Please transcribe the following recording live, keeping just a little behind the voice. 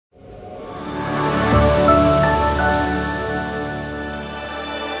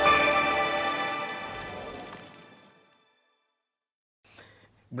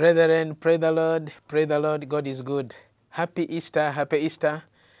Brethren, pray the Lord, pray the Lord, God is good. Happy Easter, happy Easter.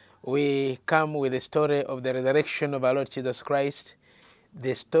 We come with the story of the resurrection of our Lord Jesus Christ,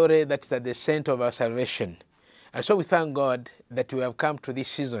 the story that is at the center of our salvation. And so we thank God that we have come to this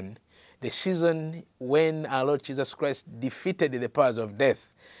season, the season when our Lord Jesus Christ defeated the powers of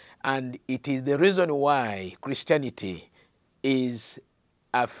death. And it is the reason why Christianity is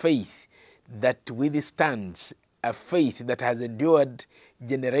a faith that withstands, a faith that has endured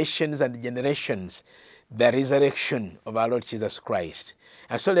generations and generations, the resurrection of our Lord Jesus Christ.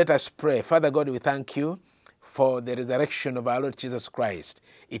 And so let us pray. Father God, we thank you for the resurrection of our Lord Jesus Christ.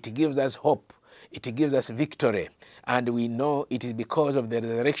 It gives us hope. It gives us victory. And we know it is because of the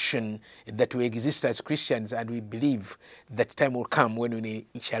resurrection that we exist as Christians, and we believe that time will come when we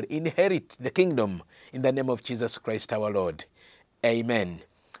shall inherit the kingdom in the name of Jesus Christ our Lord. Amen.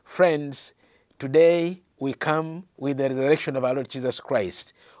 Friends, today we come with the resurrection of our Lord Jesus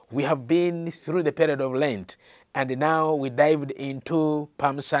Christ. We have been through the period of Lent, and now we dived into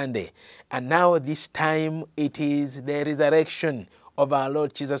Palm Sunday. And now this time it is the resurrection of our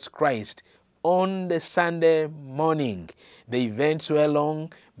Lord Jesus Christ. On the Sunday morning, the events were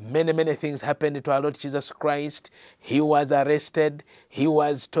long. Many things happened to our Lord Jesus Christ. He was arrested. He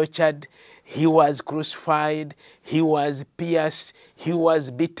was tortured. He was crucified. He was pierced. He was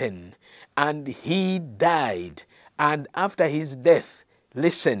beaten. And he died. And after his death,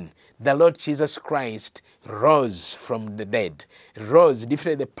 listen, the Lord Jesus Christ rose from the dead, rose,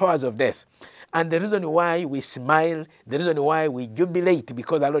 defeated the powers of death. And the reason why we smile, the reason why we jubilate,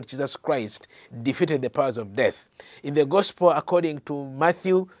 because our Lord Jesus Christ defeated the powers of death. In the Gospel according to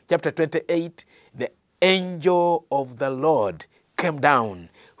Matthew chapter 28, the angel of the Lord came down,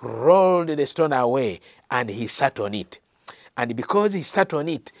 rolled the stone away, and he sat on it. And because he sat on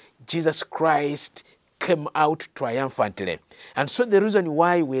it, Jesus Christ came out triumphantly. And so the reason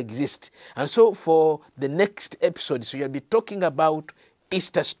why we exist. And so for the next episodes, we will be talking about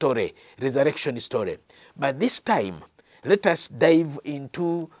Easter story, resurrection story. But this time, let us dive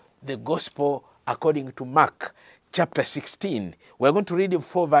into the Gospel according to Mark chapter 16. We're going to read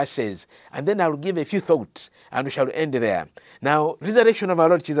 4 verses, and then I'll give a few thoughts, and we shall end there. Now, resurrection of our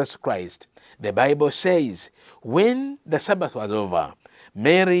Lord Jesus Christ. The Bible says, when the Sabbath was over,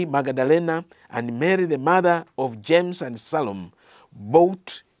 Mary Magdalene and Mary, the mother of James and Salome,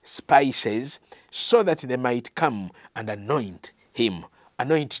 bought spices so that they might come and anoint him,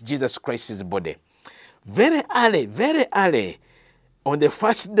 anoint Jesus Christ's body. Very early, on the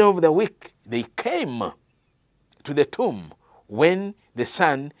first day of the week, they came to the tomb when the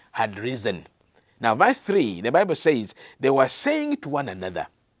sun had risen. Now, verse 3, the Bible says, they were saying to one another,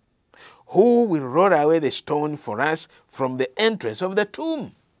 who will roll away the stone for us from the entrance of the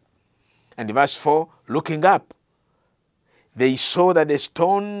tomb? And verse 4, looking up, they saw that the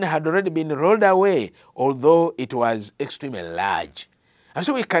stone had already been rolled away, although it was extremely large. And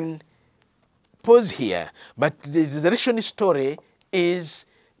so we can pause here, but the resurrection story is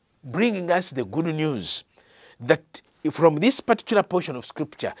bringing us the good news that from this particular portion of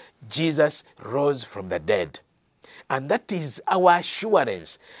Scripture, Jesus rose from the dead. And that is our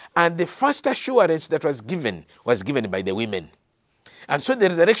assurance. And the first assurance that was given by the women. And so the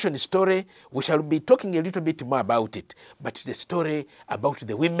resurrection story, we shall be talking a little bit more about it. But the story about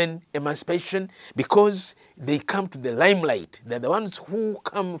the women emancipation, because they come to the limelight. They're the ones who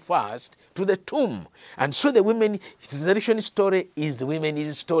come first to the tomb. And so the women, resurrection story is the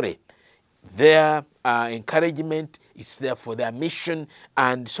women's story. Their encouragement is there for their mission,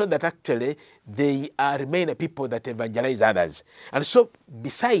 and so that actually they remain a people that evangelize others. And so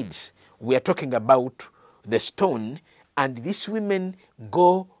besides, we are talking about the stone, and these women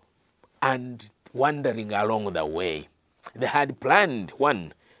go and wandering along the way. They had planned,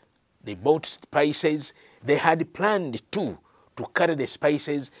 one, they bought spices. They had planned, two, to carry the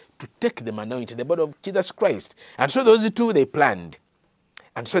spices to take them and anoint the body of Jesus Christ. And so those two they planned.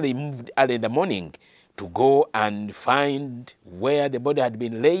 And so they moved early in the morning to go and find where the body had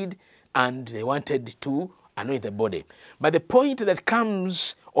been laid, and they wanted to anoint the body. But the point that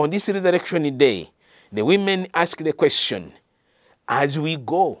comes on this resurrection day, the women ask the question, as we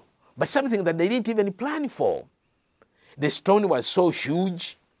go, but something that they didn't even plan for. The stone was so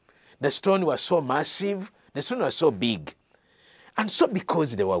huge, the stone was so massive, the stone was so big. And so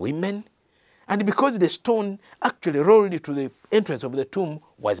because they were women, and because the stone actually rolled to the entrance of the tomb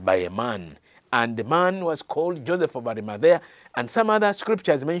was by a man. And the man was called Joseph of Arimathea. And some other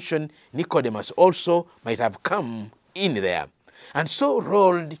scriptures mention Nicodemus also might have come in there. And so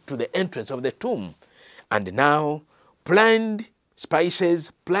rolled to the entrance of the tomb. And now planned spices,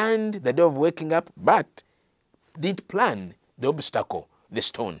 planned the day of waking up, but didn't plan the obstacle the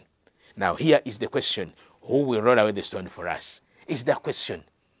stone. Now here is the question, who will roll away the stone for us? Is the question.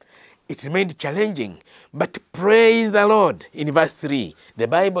 It remained challenging, but praise the Lord. In verse 3, the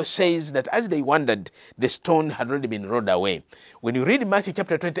Bible says that as they wandered, the stone had already been rolled away. When you read Matthew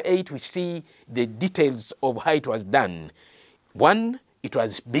chapter 28, we see the details of how it was done. 1, it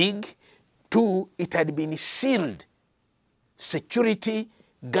was big. 2, it had been sealed. Security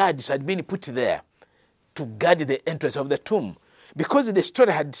guards had been put there to guard the entrance of the tomb. Because the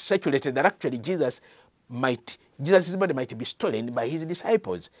story had circulated that actually Jesus' body might be stolen by his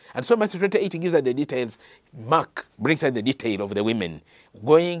disciples. And so Matthew 28 gives us the details. Mark brings us the detail of the women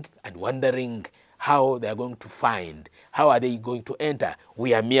going and wondering how they are going to find, how are they going to enter.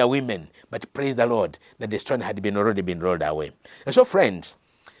 We are mere women, but praise the Lord that the stone had already been rolled away. And so friends,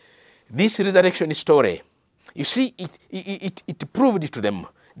 this resurrection story, you see, it proved it to them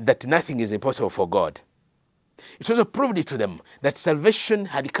that nothing is impossible for God. It also proved it to them that salvation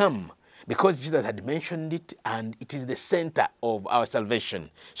had come because Jesus had mentioned it, and it is the center of our salvation.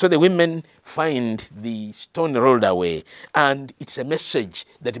 So the women find the stone rolled away, and it's a message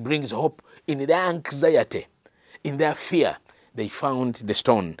that brings hope in their anxiety, in their fear. They found the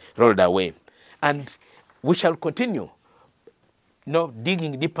stone rolled away. And we shall continue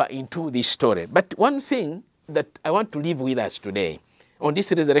digging deeper into this story. But one thing that I want to leave with us today on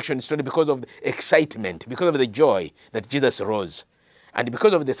this resurrection story, because of the excitement, because of the joy that Jesus rose, and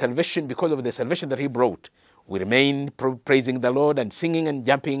because of the salvation that he brought, we remain praising the Lord and singing and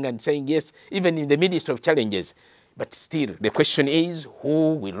jumping and saying yes, even in the midst of challenges. But still, the question is,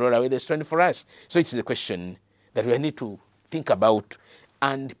 who will roll away the stone for us? So it's the question that we need to think about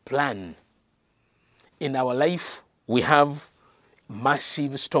and plan. In our life, we have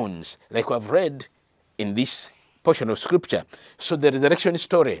massive stones, like we have read in this portion of scripture. So the resurrection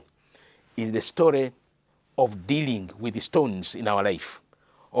story is the story of dealing with the stones in our life,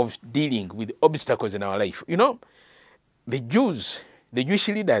 of dealing with obstacles in our life. The Jewish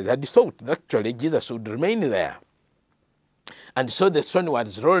leaders had thought that actually Jesus would remain there. And so the stone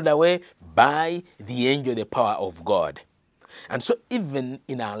was rolled away by the angel, the power of God. And so even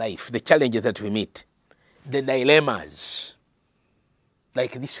in our life, the challenges that we meet, the dilemmas,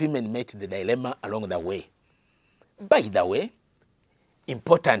 like these women met the dilemma along the way. By the way,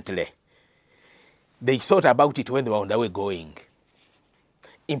 importantly, they thought about it when they were on the way going.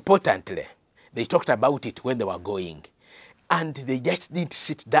 Importantly, they talked about it when they were going. And they just didn't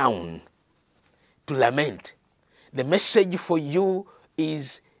sit down to lament. The message for you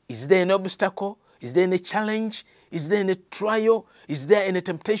is there an obstacle? Is there any challenge? Is there any trial? Is there any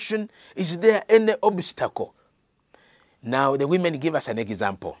temptation? Is there any obstacle? Now, the women give us an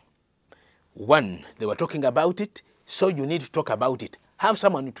example. 1, they were talking about it, so you need to talk about it. Have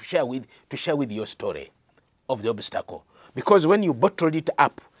someone to share with your story of the obstacle. Because when you bottle it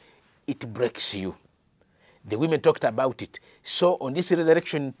up, it breaks you. The women talked about it. So on this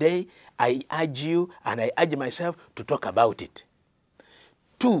resurrection day, I urge you and I urge myself to talk about it.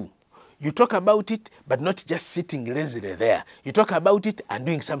 2, you talk about it, but not just sitting lazily there. You talk about it and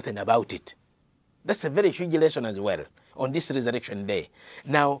doing something about it. That's a very huge lesson as well on this resurrection day.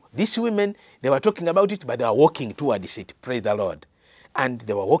 Now, these women, they were talking about it, but they were walking towards it. Praise the Lord. And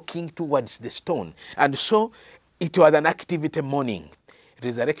they were walking towards the stone. And so it was an activity morning.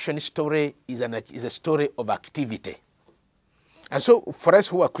 Resurrection story is a story of activity. And so for us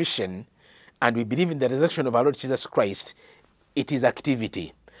who are Christian and we believe in the resurrection of our Lord Jesus Christ, it is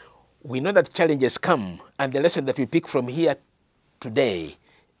activity. We know that challenges come, and the lesson that we pick from here today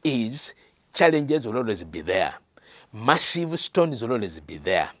is challenges will always be there. Massive stones will always be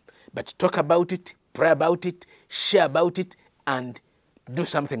there. But talk about it, pray about it, share about it, and do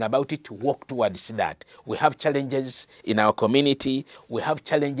something about it, walk towards that. We have challenges in our community, we have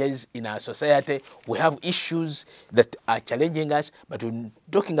challenges in our society, we have issues that are challenging us, but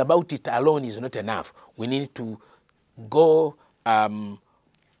talking about it alone is not enough. We need to go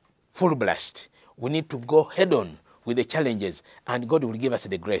full blast. We need to go head on with the challenges, and God will give us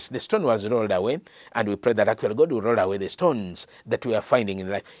the grace. The stone was rolled away, and we pray that actually God will roll away the stones that we are finding in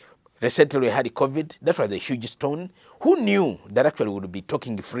life. Recently we had COVID. That was a huge stone. Who knew that actually we would be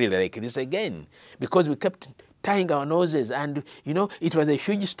talking freely like this again? Because we kept tying our noses, and it was a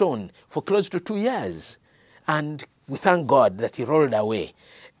huge stone for close to 2 years. And we thank God that he rolled away.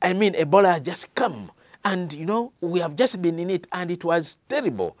 I mean, Ebola has just come. And, we have just been in it, and it was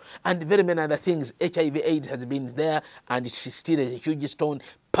terrible. And very many other things. HIV, AIDS has been there, and it's still a huge stone.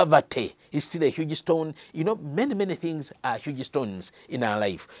 Poverty is still a huge stone. Many, many things are huge stones in our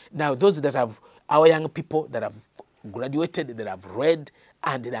life. Now, those that have, our young people that have graduated, that have read,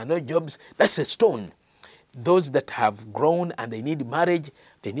 and there are no jobs, that's a stone. those that have grown and they need marriage,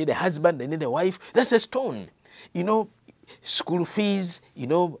 they need a husband, they need a wife, that's a stone. You know, school fees, you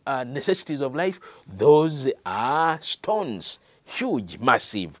know, necessities of life, those are stones, huge,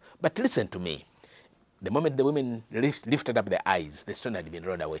 massive. But listen to me. The moment the women lifted up their eyes, the stone had been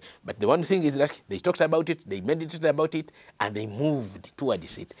rolled away. But the one thing is that they talked about it, they meditated about it, and they moved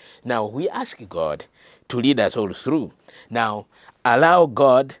towards it. Now, we ask God to lead us all through. Now, allow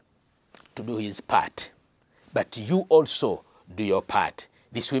God to do his part, but you also do your part.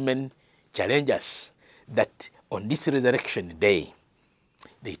 These women challenge us that on this resurrection day,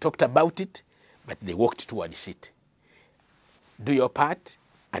 they talked about it, but they walked towards it. Do your part,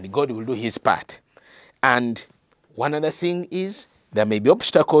 and God will do his part. And one other thing is, there may be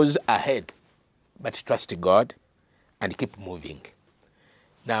obstacles ahead, but trust God and keep moving.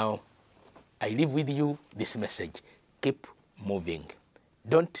 Now, I leave with you this message. Keep moving.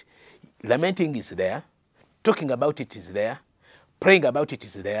 Lamenting is there, talking about it is there, praying about it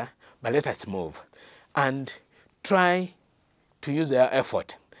is there, but let us move. And try to use our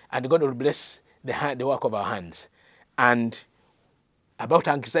effort, and God will bless the work of our hands. And about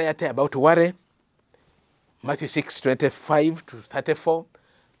anxiety, about worry, Matthew 6:25 to 34,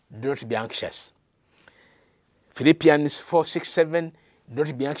 do not be anxious. Philippians 4:6-7, do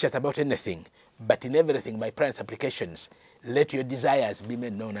not be anxious about anything, but in everything by prayer and supplications, let your desires be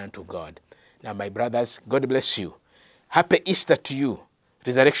made known unto God. Now, my brothers, God bless you. Happy Easter to you,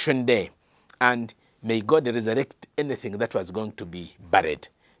 Resurrection Day, and may God resurrect anything that was going to be buried.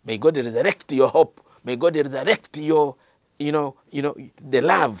 May God resurrect your hope. May God resurrect your the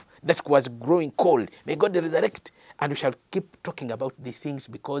love that was growing cold. May God resurrect, and we shall keep talking about these things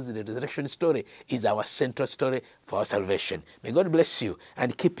because the resurrection story is our central story for our salvation. May God bless you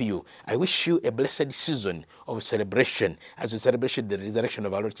and keep you. I wish you a blessed season of celebration as we celebrate the resurrection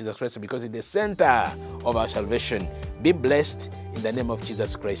of our Lord Jesus Christ, because it's the center of our salvation. Be blessed in the name of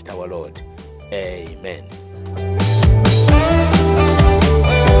Jesus Christ our Lord. Amen.